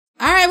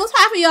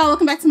poppin', y'all?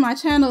 Welcome back to my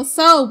channel.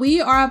 So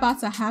we are about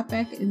to hop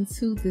back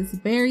into this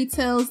Berry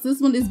Tales. This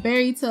one is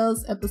Berry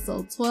Tales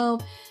episode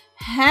 12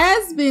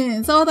 has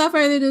been. So without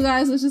further ado,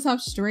 guys, let's just hop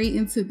straight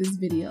into this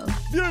video.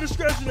 Viewer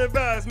discretion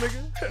advised,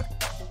 nigga.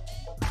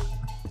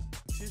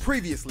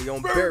 Previously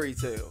on Berry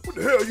Tales. What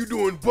the hell you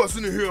doing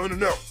busting in here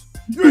unannounced?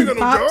 You ain't got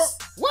no job.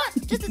 What?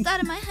 Just the thought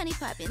of my honey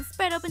pot being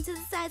spread open to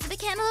the size of a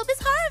cantaloupe is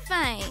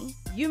horrifying.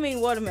 You mean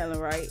watermelon,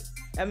 right?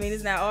 I mean,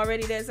 it's not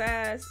already that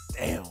size.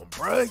 Damn,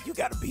 bruh, you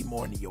gotta be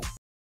more than your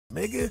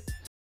nigga.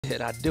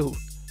 And I do.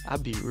 I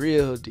be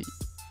real deep.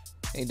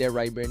 Ain't that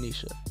right,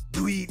 Bernicia?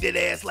 You eat that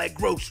ass like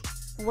groceries.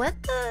 What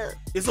the?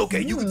 It's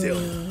okay, you can tell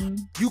me.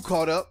 You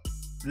caught up.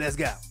 Let's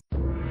go.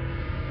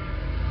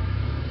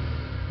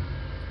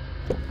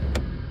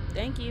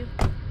 Thank you.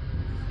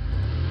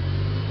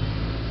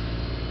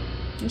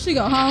 When she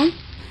go home?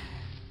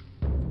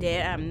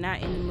 Dad, I'm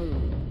not in the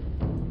mood.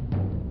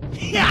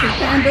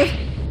 Panda.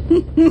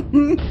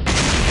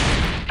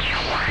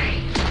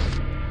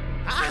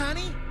 Hi,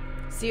 honey.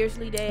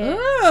 Seriously, Dad?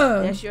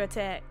 Oh. That's your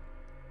attack?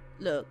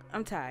 Look,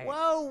 I'm tired.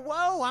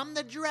 Whoa, I'm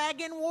the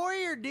Dragon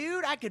Warrior,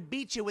 dude. I could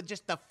beat you with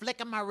just the flick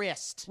of my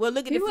wrist. Well,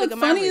 look at He the flick look of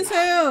my funny wrist. as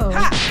hell.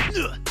 Ha!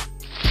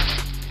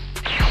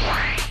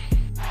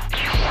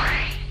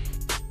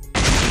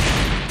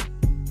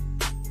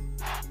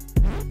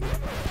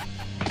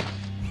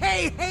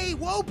 Hey,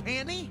 whoa,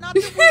 Pandy. Not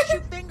the wish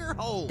your finger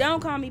hole.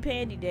 Don't call me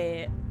Pandy,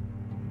 Dad.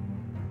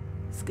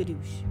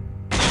 Skadoosh.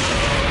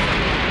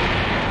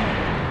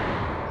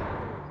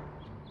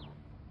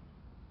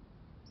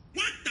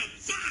 What the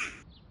fuck?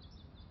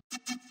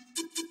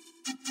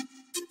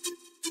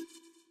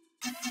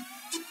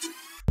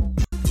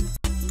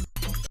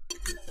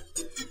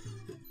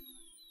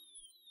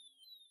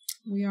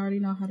 We already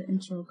know how the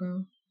intro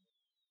go.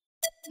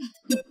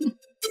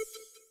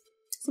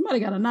 Somebody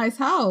got a nice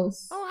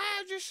house. Oh,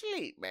 how'd you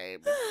sleep,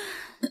 baby?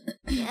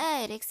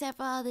 Good, except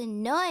for all the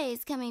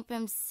noise coming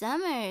from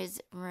Summer's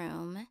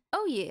room.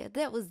 Oh yeah,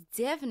 that was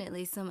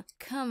definitely some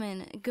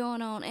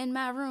going on in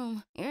my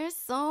room. You're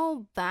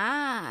so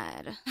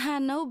bad. I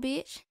know,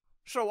 bitch.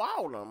 So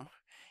all of them,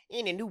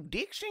 any new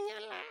dicks in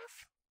your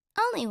life?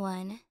 Only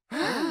one.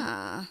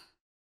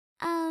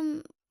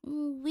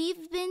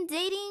 We've been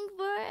dating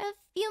for a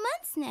few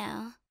months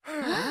now.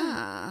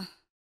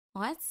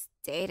 What's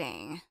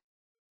dating?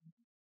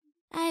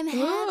 I'm happy.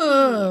 They have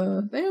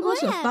a bunch of What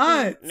thoughts.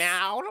 happened?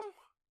 Now, Autumn,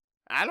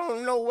 I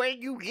don't know where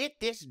you get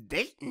this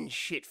dating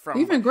shit from.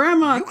 Even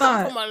grandma you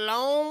thought. come from a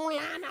long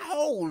line of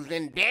hoes,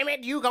 and damn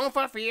it, you gonna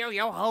fulfill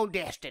your whole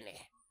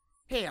destiny.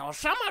 Hell,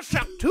 Summer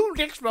sucked 2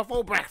 dicks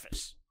before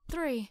breakfast.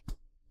 3.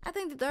 I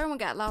think the third one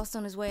got lost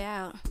on his way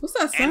out. What's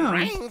that And sound?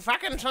 Rain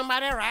fucking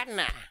somebody right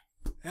now.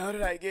 How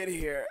did I get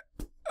here?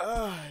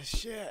 Oh,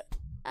 shit.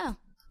 Oh,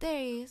 there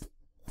he is.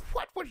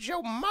 What would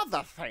your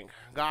mother think?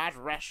 God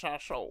rest her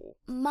soul.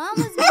 Mom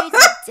was married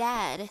to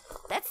Dad.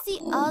 That's the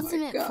Oh my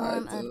ultimate God,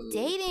 form dude. of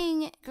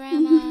dating,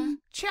 Grandma.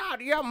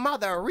 Child, your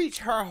mother reached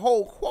her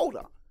whole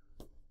quota.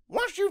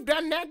 Once you've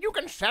done that, you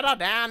can settle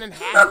down and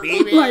have Oh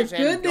babies my and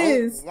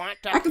goodness. don't want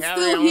to I can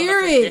carry still on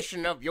hear the it.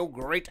 tradition of your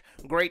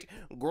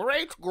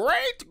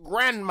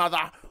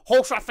great-great-great-grandmother,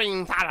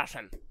 Josephine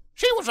Patterson.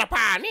 She was a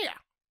pioneer.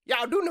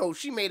 Y'all do know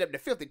she made up the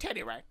filthy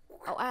teddy, right?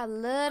 Oh, I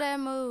love that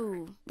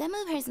move. That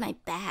move hurts my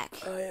back.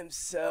 I am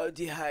so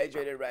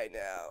dehydrated right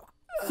now.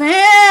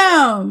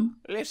 Fam!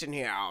 Listen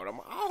here, Autumn.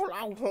 All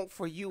I want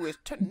for you is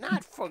to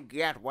not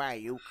forget where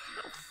you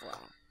come from.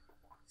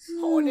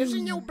 Oh, and it's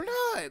in your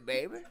blood,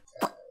 baby.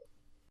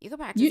 You can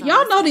practice.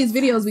 Y'all know these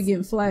videos be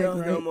getting flagged, No,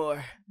 right? no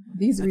more.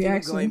 These I think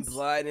I'm going reactions.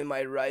 blind in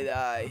my right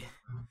eye.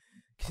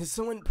 Can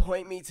someone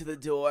point me to the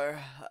door?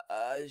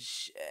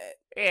 Shit.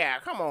 Yeah,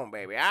 come on,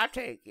 baby. I'll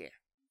take you.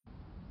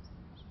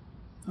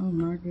 Oh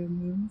my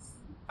goodness.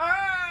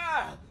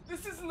 Ah!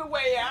 This isn't the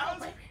way out.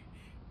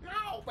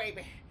 No,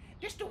 baby.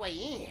 This the way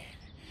in.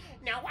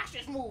 Now watch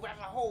this move as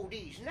I hold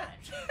these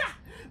nuts.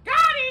 Got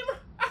him!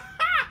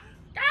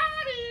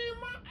 Got him!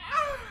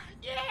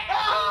 Yeah! Yeah!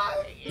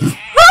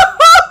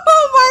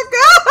 Oh my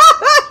god!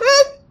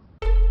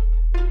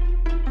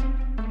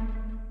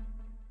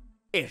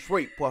 It's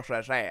sweet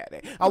pussy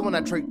Saturday. I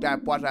wanna treat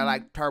that pussy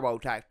like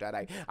TurboTax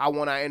today. I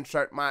wanna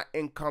insert my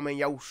income in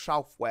your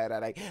software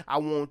today. I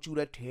want you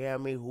to tell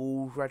me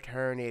whose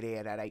return it is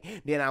today.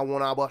 Then I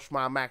wanna bust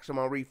my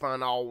maximum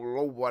refund all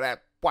over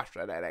that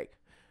pussy today.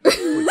 This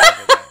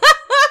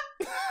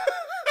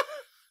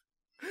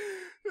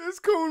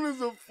coon is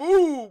a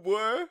fool,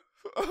 boy.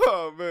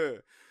 Oh, man.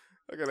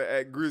 I gotta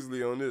act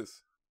grizzly on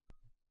this.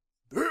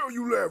 The hell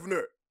you laughing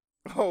at?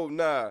 Oh,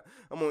 nah.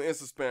 I'm on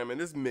Insta spam,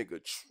 and this nigga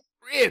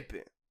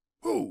tripping.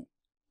 Who?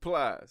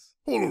 Plies.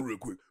 Hold on real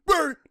quick.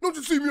 Barry, don't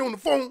you see me on the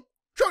phone?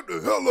 Shut the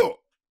hell up.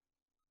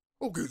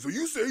 Okay, so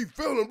you say he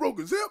fell and broke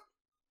his hip?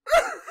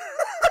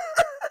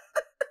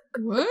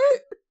 What?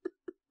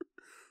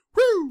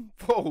 Woo!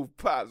 Oh,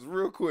 Pops,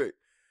 real quick.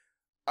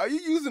 Are you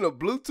using a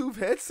Bluetooth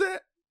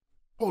headset?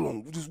 Hold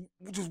on,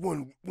 just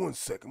one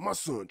second. My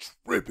son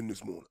tripping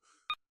this morning.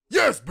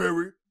 Yes,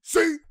 Barry.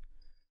 See?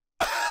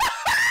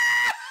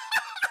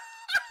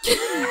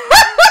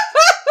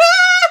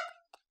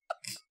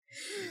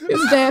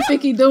 dad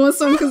think he doing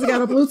something because he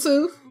got a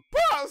Bluetooth.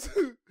 Pops,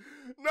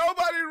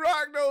 nobody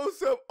rock those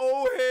some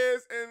old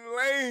heads and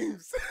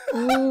lames.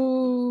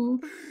 Ooh.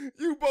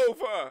 You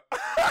both are.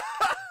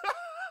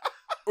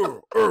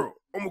 Earl,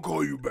 I'm gonna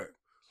call you back.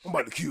 I'm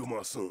about to kill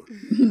my son.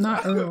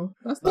 Not Earl.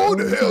 That's the Who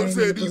the oldest hell name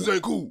said in the these book.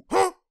 ain't cool?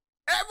 Huh?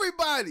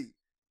 Everybody.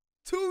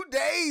 2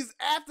 days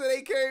after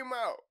they came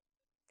out.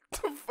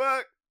 The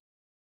fuck?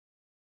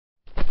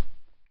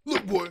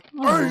 Look, boy,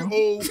 I ain't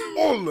old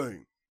or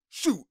lame.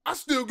 Shoot, I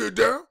still get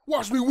down.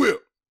 Watch me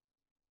whip.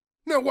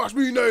 Now watch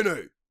me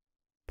nay-nay.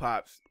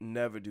 Pops,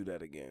 never do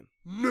that again.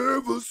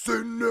 Never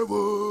say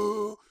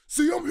never.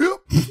 See, I'm hip.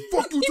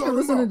 Fuck you You talking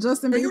listen to about.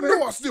 Justin And you Bieber?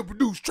 know I still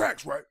produce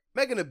tracks, right?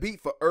 Making a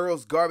beat for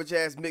Earl's garbage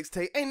ass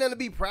mixtape ain't nothing to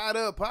be proud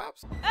of,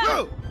 Pops.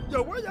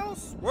 Yo, why y'all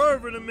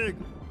swerving a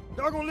nigga?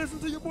 Y'all gonna listen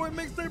to your boy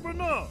mixtape or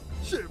not?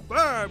 Shit,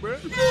 fire, bro.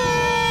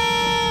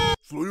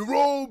 Slow your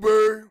roll,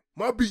 babe.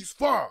 My beat's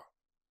fire.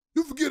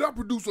 You forget I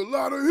produce a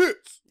lot of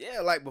hits. Yeah,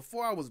 like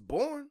before I was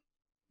born.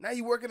 Now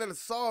you working at a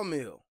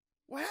sawmill.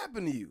 What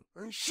happened to you?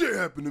 Ain't shit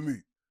happened to me.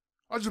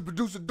 I just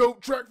produced a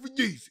dope track for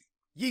Yeezy.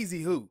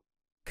 Yeezy who?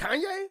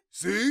 Kanye?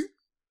 See?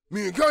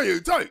 Me and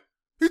Kanye tight.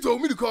 He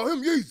told me to call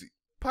him Yeezy.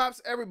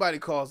 Pops, everybody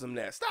calls him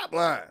that. Stop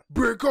lying.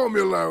 Brad, call me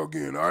a liar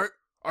again, all right?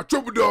 I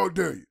triple dog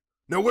dare you.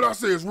 Now what I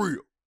say is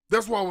real.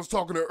 That's why I was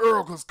talking to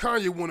Earl, because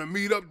Kanye wanted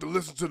me up to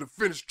listen to the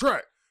finished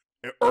track.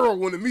 And Earl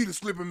wanted me to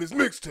slip him his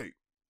mixtape.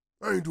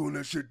 I ain't doing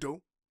that shit,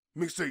 though.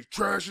 Mixtape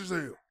trash as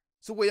hell.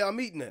 So where y'all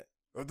meeting at?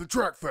 At the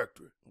track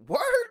factory. Word?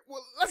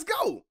 Well, let's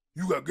go.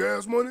 You got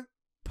gas money?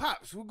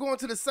 Pops, we're going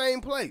to the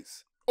same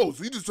place. Oh,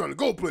 so you just trying to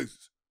go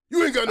places.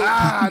 You ain't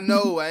got no...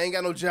 No, I ain't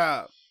got no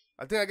job.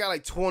 I think I got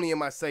like 20 in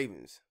my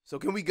savings. So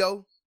can we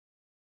go?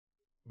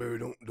 Barry,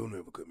 don't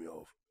ever cut me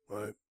off, all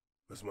right?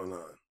 That's my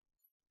line.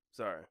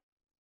 Sorry.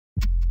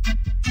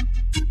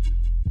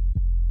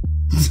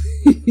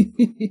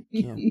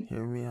 Kim,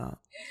 hear me out.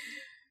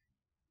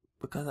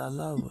 Because I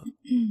love her.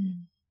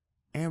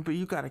 Amber,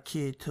 you got a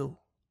kid too.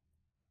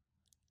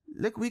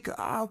 Look, we could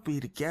all be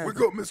together.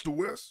 Wake up, Mr.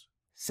 West.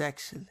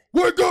 Sexually.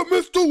 Wake up,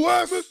 Mr.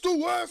 West! Mr.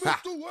 West!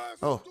 Mr. West!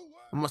 Oh,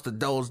 I must have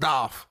dozed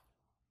off.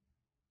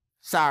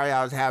 Sorry,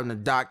 I was having a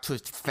dark,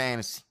 twisted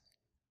fantasy.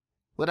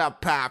 What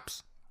up,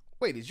 Pops?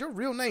 Wait, is your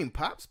real name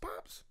Pops?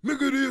 Pops?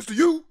 Nigga, it is to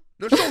you.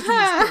 Now show some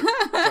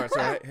respect.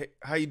 Sorry. Hey,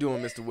 how you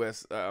doing, Mr.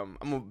 West? I'm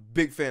a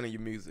big fan of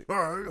your music.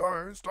 All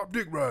right. Stop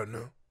dick riding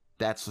now.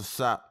 That's what's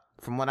up.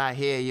 From what I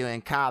hear, you're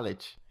in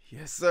college.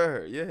 Yes,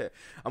 sir. Yeah.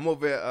 I'm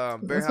over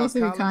at Bear That's House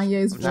supposed to be College.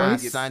 Kanye's I'm trying Nah,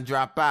 to get- son,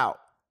 drop out.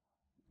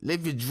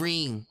 Live your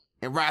dream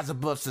and rise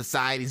above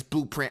society's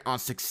blueprint on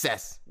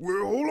success.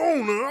 Well, hold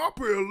on now. I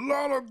pay a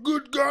lot of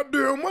good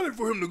goddamn money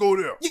for him to go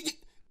there.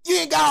 You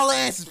ain't got all the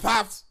answers,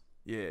 Pops.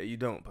 Yeah, you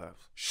don't,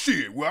 Pops.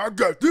 Shit, well, I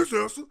got this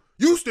answer.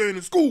 You staying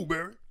in school,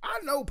 Barry. I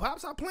know,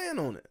 Pops. I plan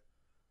on it.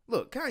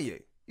 Look,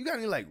 Kanye, you got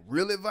any, like,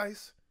 real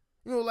advice?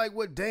 You know, like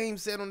what Dame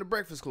said on The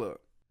Breakfast Club.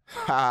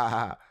 Ha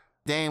ha.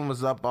 Dame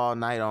was up all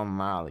night on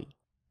Molly.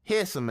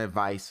 Here's some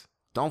advice.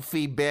 Don't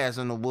feed bears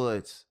in the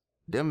woods.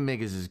 Them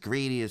niggas is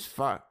greedy as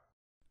fuck.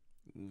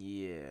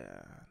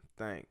 Yeah,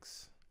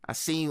 thanks. I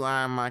seen you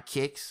iron my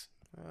kicks.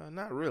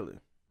 Not really.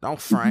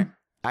 Don't front.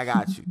 I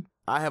got you.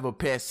 I have a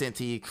pair sent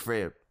to your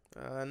crib.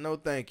 No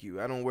thank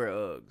you. I don't wear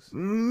Uggs.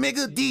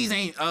 Nigga, these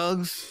ain't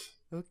Uggs.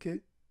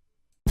 Okay.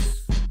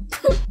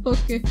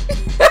 Okay.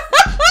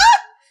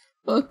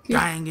 Okay.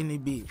 Gang in the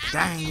beat.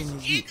 Gang in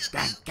the beat.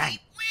 Gang.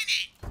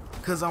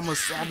 Cause I'm a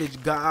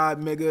savage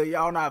god, nigga.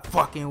 Y'all not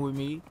fucking with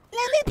me.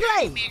 Let me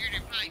play.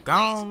 Go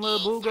on,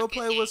 little boo. Go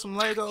play with some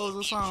Legos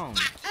or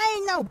something. I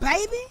ain't no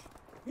baby.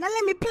 Now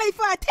let me play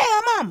before I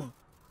tell mama.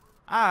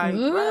 Alright,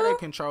 grab that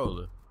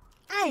controller.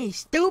 I ain't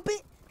stupid.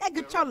 That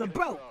controller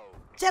broke.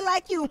 Just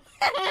like you.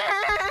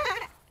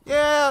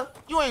 Yeah,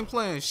 you ain't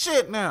playing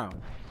shit now.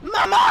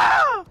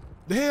 Mama!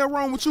 The hell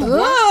wrong with you, boy?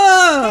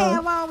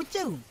 What's wrong with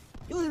you?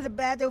 You was in the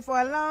bathroom for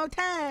a long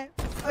time.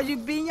 Or you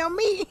being your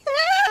meat.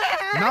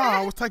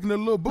 Nah, I was taking a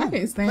little boo. I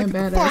can't stand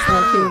badass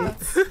little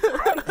kids.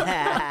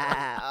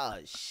 Oh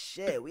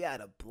shit, we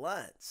out of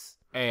blunts.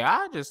 Hey,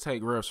 I just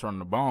take rips from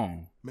the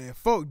bone. Man,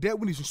 fuck that.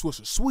 We need some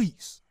Swisher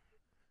Sweets.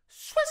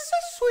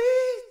 Swisher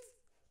Sweet.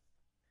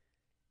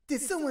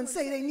 Did someone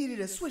say they needed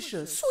a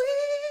Swisher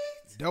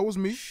Sweet? That was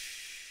me.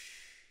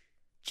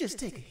 Just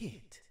take a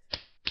hit.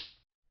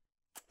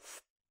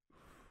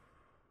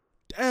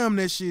 Damn,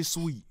 that shit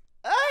sweet.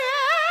 Oh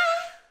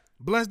yeah.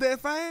 Blunts that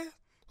fast?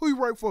 Who you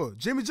work for?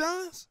 Jimmy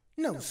John's?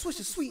 No,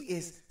 Swisher Sweet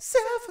is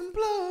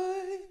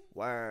self-employed.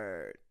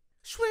 Word.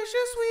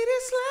 Swisher Sweet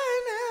is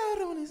sliding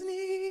out on his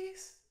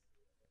knees.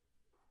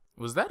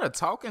 Was that a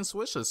talking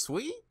Swisher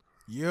Sweet?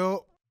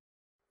 Yup.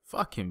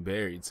 Fucking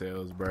Berry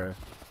Tales, bruh.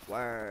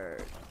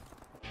 Word.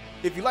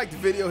 If you liked the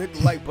video, hit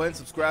the like button,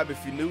 subscribe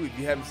if you're new. If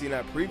you haven't seen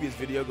our previous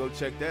video, go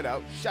check that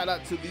out. Shout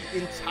out to the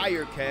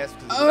entire cast.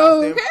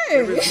 Okay.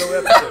 There is no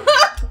episode.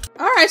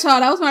 Alright, y'all,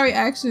 that was my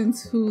reaction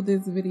to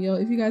this video.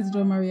 If you guys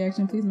enjoyed my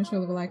reaction, please make sure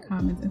to leave a like,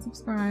 comment, and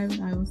subscribe.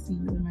 And I will see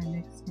you in my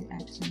next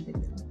reaction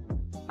video.